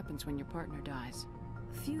 What happens when your partner dies?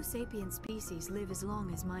 Few sapient species live as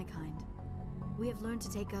long as my kind. We have learned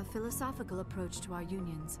to take a philosophical approach to our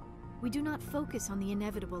unions. We do not focus on the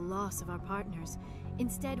inevitable loss of our partners.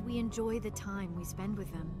 Instead, we enjoy the time we spend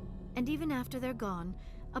with them. And even after they're gone,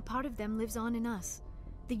 a part of them lives on in us.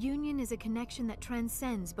 The union is a connection that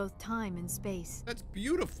transcends both time and space. That's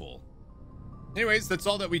beautiful. Anyways, that's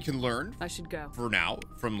all that we can learn. I should go. For now,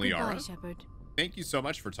 from Liara. Goodbye, Shepard. Thank you so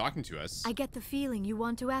much for talking to us. I get the feeling you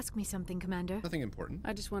want to ask me something, Commander. Nothing important.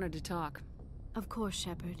 I just wanted to talk. Of course,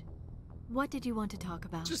 Shepard. What did you want to talk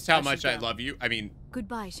about? Just how much I love you. I mean...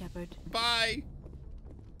 Goodbye, Shepard. Bye.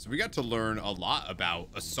 So we got to learn a lot about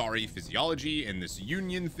Asari physiology and this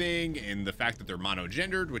union thing and the fact that they're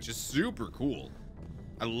monogendered, which is super cool.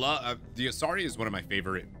 I love... the Asari is one of my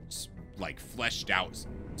favorite, like, fleshed out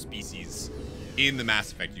species in the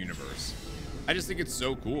Mass Effect universe. I just think it's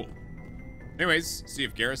so cool. Anyways, see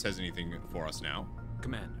if Garrus has anything for us now.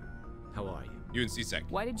 Commander, how are you? You and C-Sec.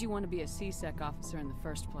 Why did you want to be a C-Sec officer in the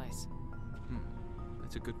first place?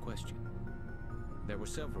 That's a good question. There were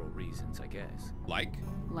several reasons, I guess. Like?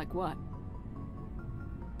 Like what?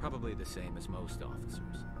 Probably the same as most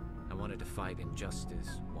officers. I wanted to fight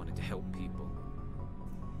injustice, wanted to help people.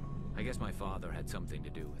 I guess my father had something to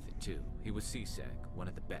do with it too. He was C-Sec, one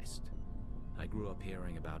of the best. I grew up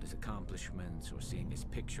hearing about his accomplishments or seeing his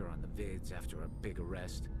picture on the vids after a big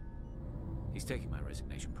arrest. He's taking my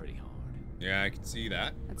resignation pretty hard. Yeah, I can see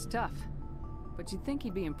that. That's tough. But you'd think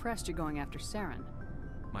he'd be impressed you're going after Saren.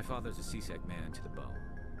 My father's a CSEC man to the bone.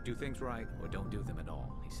 Do things right, or don't do them at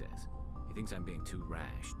all, he says. He thinks I'm being too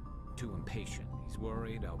rash, too impatient. He's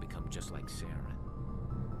worried I'll become just like Saren.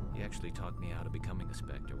 He actually talked me out of becoming a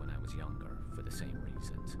Spectre when I was younger, for the same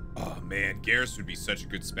reasons. Oh man, Garrus would be such a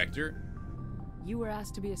good Spectre. You were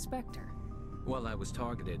asked to be a Spectre? Well, I was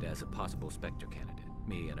targeted as a possible Spectre candidate.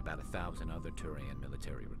 Me and about 1,000 other Turian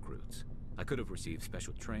military recruits. I could have received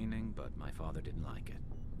special training, but my father didn't like it.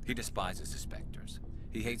 He despises the Spectres.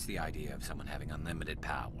 He hates the idea of someone having unlimited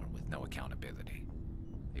power with no accountability.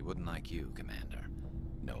 He wouldn't like you, Commander.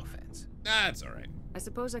 No offense. That's alright. I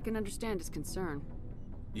suppose I can understand his concern.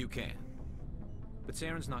 You can. But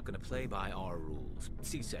Saren's not going to play by our rules,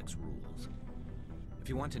 CSEC's rules. If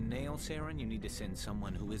you want to nail Saren, you need to send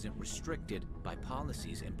someone who isn't restricted by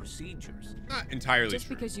policies and procedures. Not entirely Just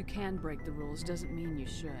true. because you can break the rules doesn't mean you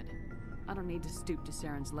should. I don't need to stoop to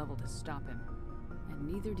Saren's level to stop him.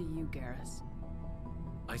 And neither do you, Garrus.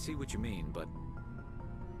 I see what you mean, but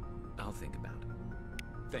I'll think about it.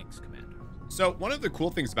 Thanks, Commander. So one of the cool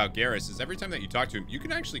things about Garrus is every time that you talk to him, you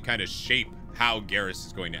can actually kind of shape how Garrus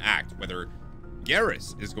is going to act. Whether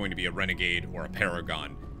Garrus is going to be a renegade or a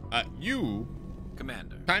paragon. You,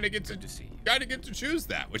 Commander, kind of get to choose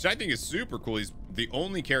that, which I think is super cool. He's the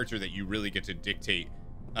only character that you really get to dictate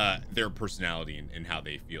their personality and how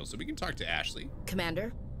they feel. So we can talk to Ashley.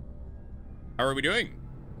 Commander? How are we doing?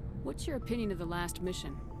 What's your opinion of the last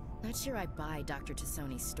mission? Not sure I buy Dr.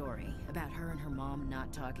 T'Soni's story about her and her mom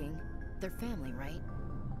not talking. They're family, right?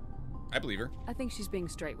 I believe her. I think she's being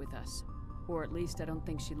straight with us. Or at least I don't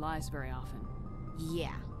think she lies very often.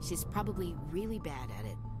 Yeah, she's probably really bad at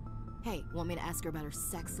it. Hey, want me to ask her about her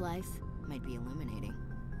sex life? Might be illuminating.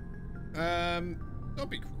 Don't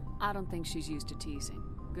be cruel. I don't think she's used to teasing,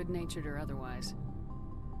 good-natured or otherwise.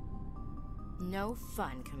 No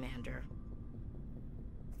fun, Commander.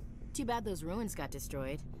 Too bad those ruins got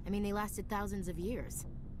destroyed. I mean, they lasted thousands of years.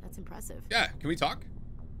 That's impressive. Yeah, can we talk?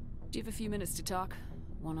 Do you have a few minutes to talk?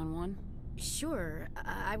 One-on-one? Sure.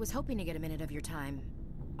 I was hoping to get a minute of your time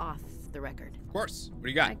off the record. Of course. What do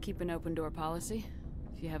you got? I keep an open-door policy.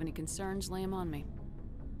 If you have any concerns, lay them on me.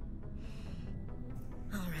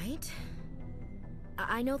 All right.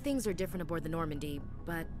 I know things are different aboard the Normandy,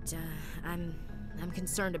 but I'm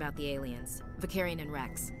concerned about the aliens, Vicarian and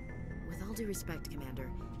Rex. With all due respect, Commander,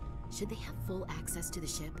 should they have full access to the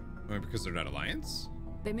ship? Because they're not Alliance?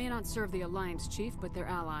 They may not serve the Alliance, Chief, but they're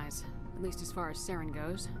allies. At least as far as Saren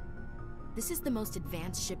goes. This is the most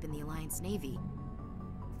advanced ship in the Alliance Navy.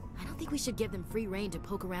 I don't think we should give them free rein to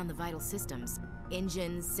poke around the vital systems.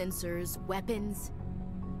 Engines, sensors, weapons.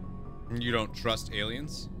 You don't trust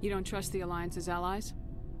aliens? You don't trust the Alliance's allies?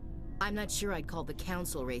 I'm not sure I'd call the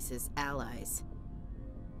Council races allies.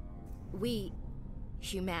 We,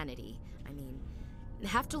 humanity, I mean,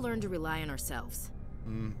 have to learn to rely on ourselves.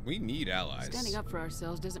 We need allies. Standing up for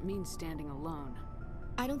ourselves doesn't mean standing alone.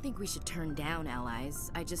 I don't think we should turn down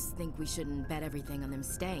allies. I just think we shouldn't bet everything on them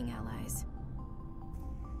staying allies.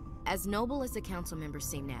 As noble as the Council members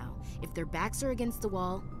seem now, if their backs are against the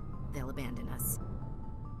wall, they'll abandon us.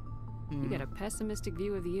 You got a pessimistic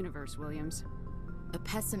view of the universe, Williams. A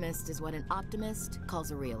pessimist is what an optimist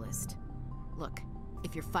calls a realist. Look,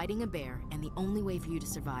 if you're fighting a bear and the only way for you to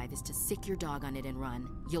survive is to sick your dog on it and run,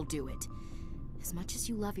 you'll do it. As much as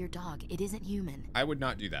you love your dog, it isn't human. I would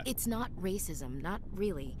not do that. It's not racism, not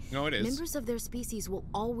really. No, it is. Members of their species will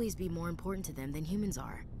always be more important to them than humans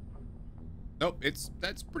are. Nope,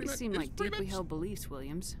 that's pretty much. These seem like deeply held beliefs,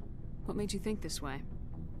 Williams. What made you think this way?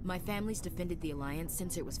 My family's defended the Alliance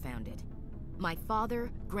since it was founded. My father,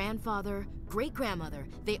 grandfather, great-grandmother,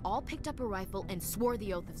 they all picked up a rifle and swore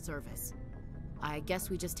the oath of service. I guess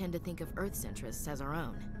we just tend to think of Earth's interests as our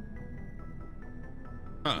own.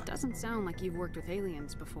 Huh. It doesn't sound like you've worked with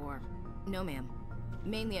aliens before. No, ma'am.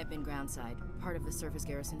 Mainly I've been groundside, part of the surface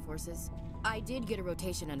garrison forces. I did get a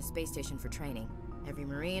rotation on a space station for training. Every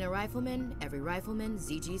Marine a rifleman, every rifleman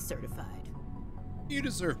ZG certified. You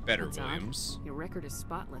deserve better, That's Williams. Odd. Your record is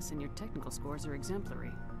spotless and your technical scores are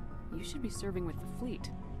exemplary. You should be serving with the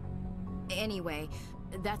fleet. Anyway,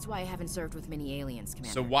 that's why I haven't served with many aliens,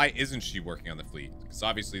 Commander. So why isn't she working on the fleet? Because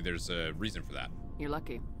obviously there's a reason for that. You're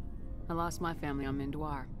lucky. I lost my family on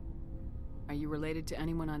Mindoir. Are you related to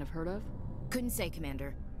anyone I'd have heard of? Couldn't say,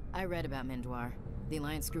 Commander. I read about Mindoir. The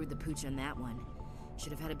Alliance screwed the pooch on that one.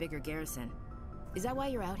 Should have had a bigger garrison. Is that why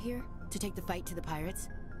you're out here? To take the fight to the pirates?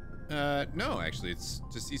 No, actually, it's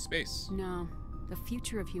to see space. No. The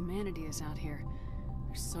future of humanity is out here.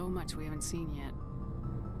 There's so much we haven't seen yet.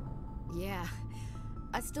 Yeah.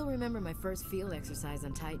 I still remember my first field exercise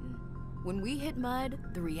on Titan. When we hit mud,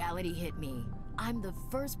 the reality hit me. I'm the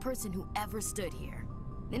first person who ever stood here.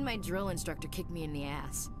 Then my drill instructor kicked me in the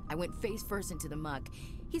ass. I went face first into the muck.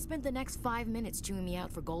 He spent the next 5 minutes chewing me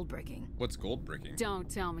out for gold bricking. What's gold bricking? Don't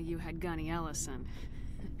tell me you had Gunny Ellison.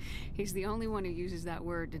 He's the only one who uses that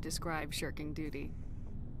word to describe shirking duty.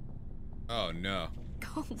 Oh, no.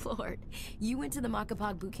 Oh, Lord. You went to the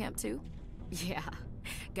Makapog boot camp, too? Yeah.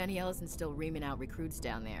 Gunny Ellison's still reaming out recruits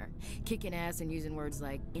down there. Kicking ass and using words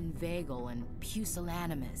like inveigle and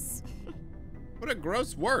pusillanimous. What a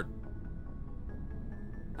gross word.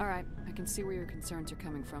 All right, I can see where your concerns are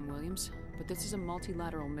coming from, Williams. But this is a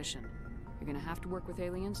multilateral mission. You're gonna have to work with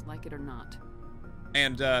aliens, like it or not.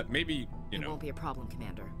 And, maybe, you know... It won't be a problem,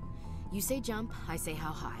 Commander. You say jump, I say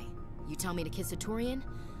how high. You tell me to kiss a Turian,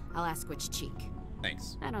 I'll ask which cheek.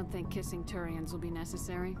 Thanks. I don't think kissing Turians will be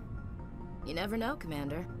necessary. You never know,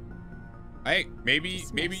 Commander. Hey, maybe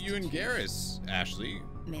you and Garrus, Ashley.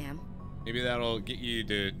 Ma'am. Maybe that'll get you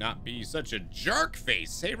to not be such a jerk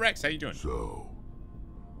face. Hey, Rex, how you doing? So,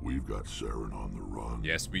 we've got Saren on the run.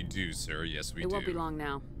 Yes, we do, sir. Yes, we do. It won't be long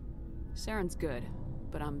now. Saren's good,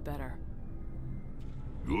 but I'm better.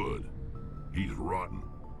 Good. He's rotten.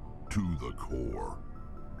 To the core.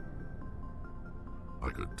 I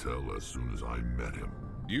could tell as soon as I met him.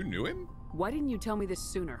 You knew him? Why didn't you tell me this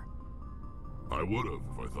sooner? I would have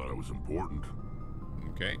if I thought I was important.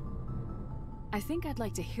 Okay. I think I'd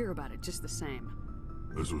like to hear about it just the same.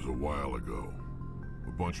 This was a while ago.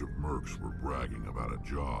 A bunch of mercs were bragging about a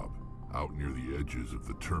job out near the edges of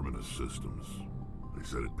the Terminus systems. They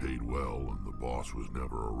said it paid well and the boss was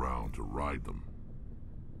never around to ride them.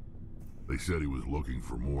 They said he was looking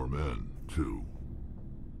for more men, too.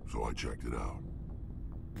 So I checked it out.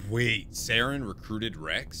 Wait, Saren recruited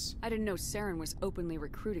Rex? I didn't know Saren was openly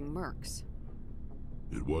recruiting mercs.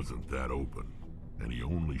 It wasn't that open, and he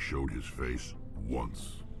only showed his face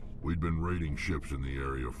once. We'd been raiding ships in the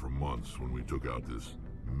area for months when we took out this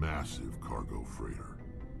massive cargo freighter.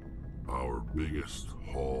 Our biggest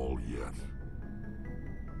haul yet.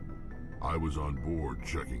 I was on board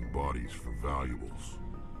checking bodies for valuables,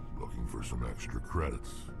 looking for some extra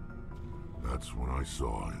credits. That's when I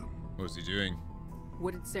saw him. What was he doing?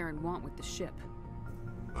 What did Saren want with the ship?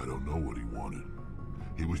 I don't know what he wanted.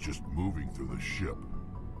 He was just moving through the ship,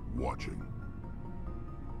 watching.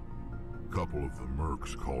 A couple of the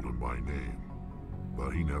mercs called him by name,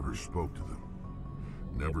 but he never spoke to them.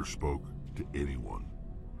 Never spoke to anyone.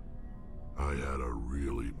 I had a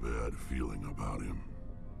really bad feeling about him,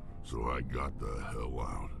 so I got the hell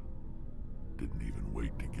out. Didn't even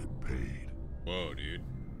wait to get paid. Whoa, dude.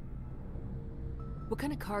 What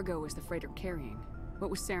kind of cargo was the freighter carrying? What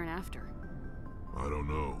was Saren after? I don't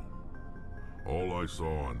know. All I saw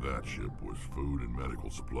on that ship was food and medical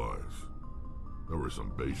supplies. There were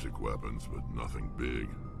some basic weapons, but nothing big.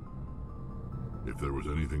 If there was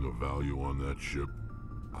anything of value on that ship,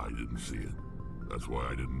 I didn't see it. That's why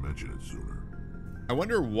I didn't mention it sooner. I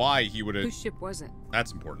wonder why he would have... Whose ship was it?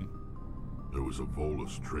 That's important. It was a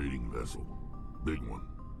Volus trading vessel. Big one.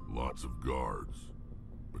 Lots of guards.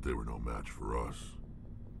 But they were no match for us.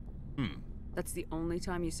 That's the only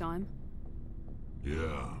time you saw him?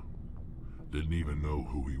 Yeah. Didn't even know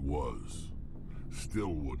who he was.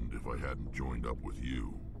 Still wouldn't if I hadn't joined up with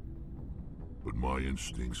you. But my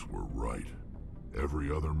instincts were right.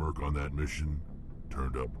 Every other merc on that mission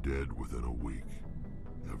turned up dead within a week.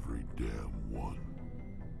 Every damn one.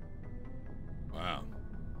 Wow.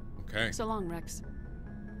 Okay. So long, Rex.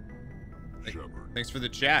 Shepard. Thanks for the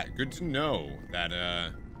chat. Good to know that,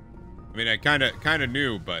 I mean, I kind of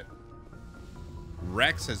knew, but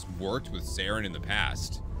Rex has worked with Saren in the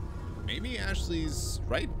past. Maybe Ashley's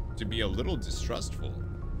right to be a little distrustful.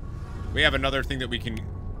 We have another thing that we can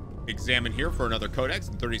examine here for another codex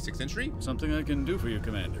in 36th entry. Something I can do for you,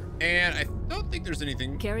 Commander. And I don't think there's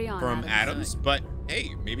anything Carry on, from Adams, but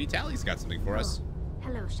hey, maybe Tally's got something for us.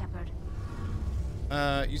 Hello, Shepard.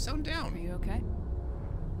 You sound down. Are you okay?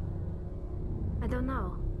 I don't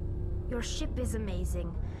know. Your ship is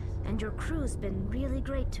amazing, and your crew's been really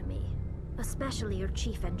great to me. Especially your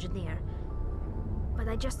chief engineer. But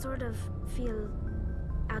I just sort of feel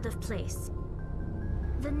out of place.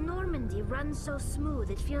 The Normandy runs so smooth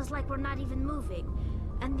it feels like we're not even moving.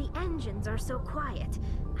 And the engines are so quiet.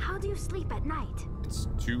 How do you sleep at night? It's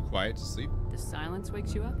too quiet to sleep. The silence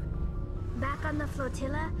wakes you up? Back on the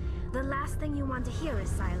flotilla, the last thing you want to hear is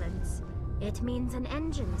silence. It means an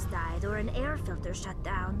engine's died or an air filter shut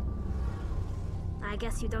down. I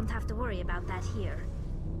guess you don't have to worry about that here.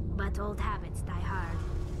 But old habits die hard.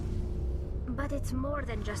 But it's more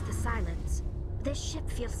than just the silence. This ship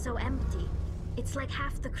feels so empty. It's like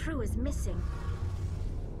half the crew is missing.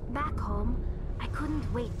 Back home, I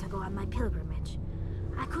couldn't wait to go on my pilgrimage.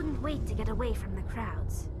 I couldn't wait to get away from the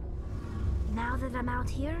crowds. Now that I'm out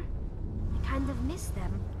here, I kind of miss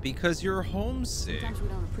them. Because you're homesick. Sometimes we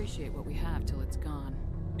don't appreciate what we have till it's gone.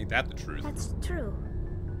 Ain't that the truth? That's true.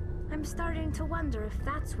 I'm starting to wonder if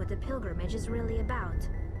that's what the pilgrimage is really about.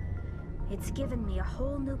 It's given me a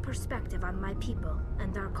whole new perspective on my people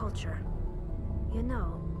and our culture. You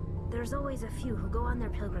know, there's always a few who go on their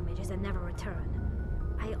pilgrimages and never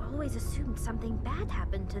return. I always assumed something bad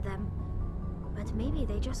happened to them. But maybe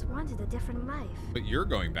they just wanted a different life. But you're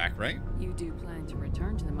going back, right? You do plan to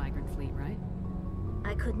return to the migrant fleet, right?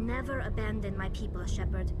 I could never abandon my people,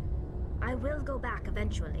 Shepard. I will go back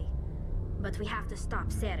eventually. But we have to stop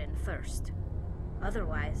Saren first.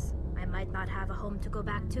 Otherwise, I might not have a home to go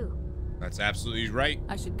back to. That's absolutely right.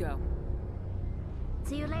 I should go.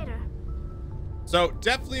 See you later. So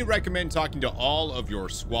definitely recommend talking to all of your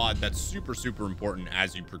squad. That's super, super important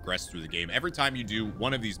as you progress through the game. Every time you do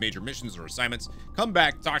one of these major missions or assignments, come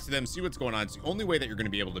back, talk to them, see what's going on. It's the only way that you're going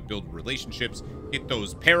to be able to build relationships, get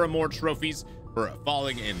those paramour trophies for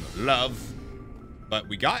falling in love. But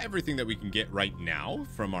we got everything that we can get right now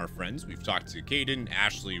from our friends. We've talked to Kaidan,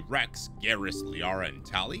 Ashley, Rex, Garrus, Liara, and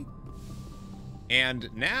Tali. And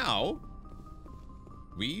now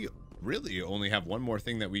we really only have one more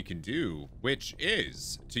thing that we can do, which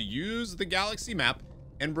is to use the galaxy map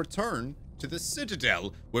and return to the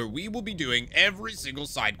Citadel, where we will be doing every single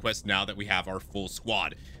side quest now that we have our full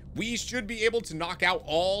squad. We should be able to knock out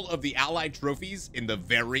all of the allied trophies in the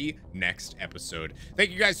very next episode. Thank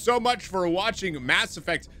you guys so much for watching Mass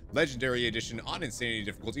Effect Legendary Edition on Insanity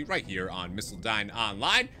Difficulty right here on Missildine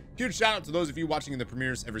Online. Huge shout out to those of you watching in the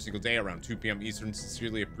premieres every single day around 2 p.m. Eastern.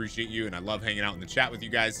 Sincerely appreciate you, and I love hanging out in the chat with you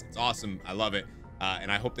guys. It's awesome. I love it.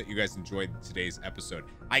 And I hope that you guys enjoyed today's episode.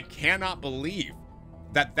 I cannot believe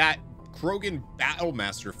that KROGAN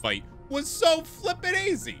Battlemaster fight was so flippin'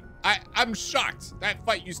 easy. I'm shocked. That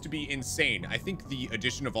fight used to be insane. I think the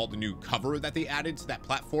addition of all the new cover that they added to that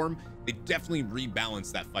platform, they definitely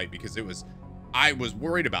rebalanced that fight, because I was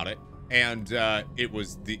worried about it, and it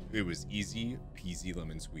was easy peasy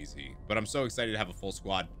lemon squeezy. But I'm so excited to have a full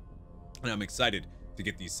squad, and I'm excited to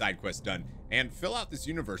get these side quests done and fill out this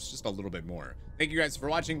universe just a little bit more. Thank you guys for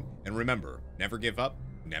watching, and remember, never give up,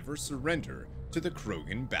 never surrender to the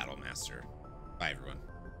KROGAN Battlemaster. Bye, everyone.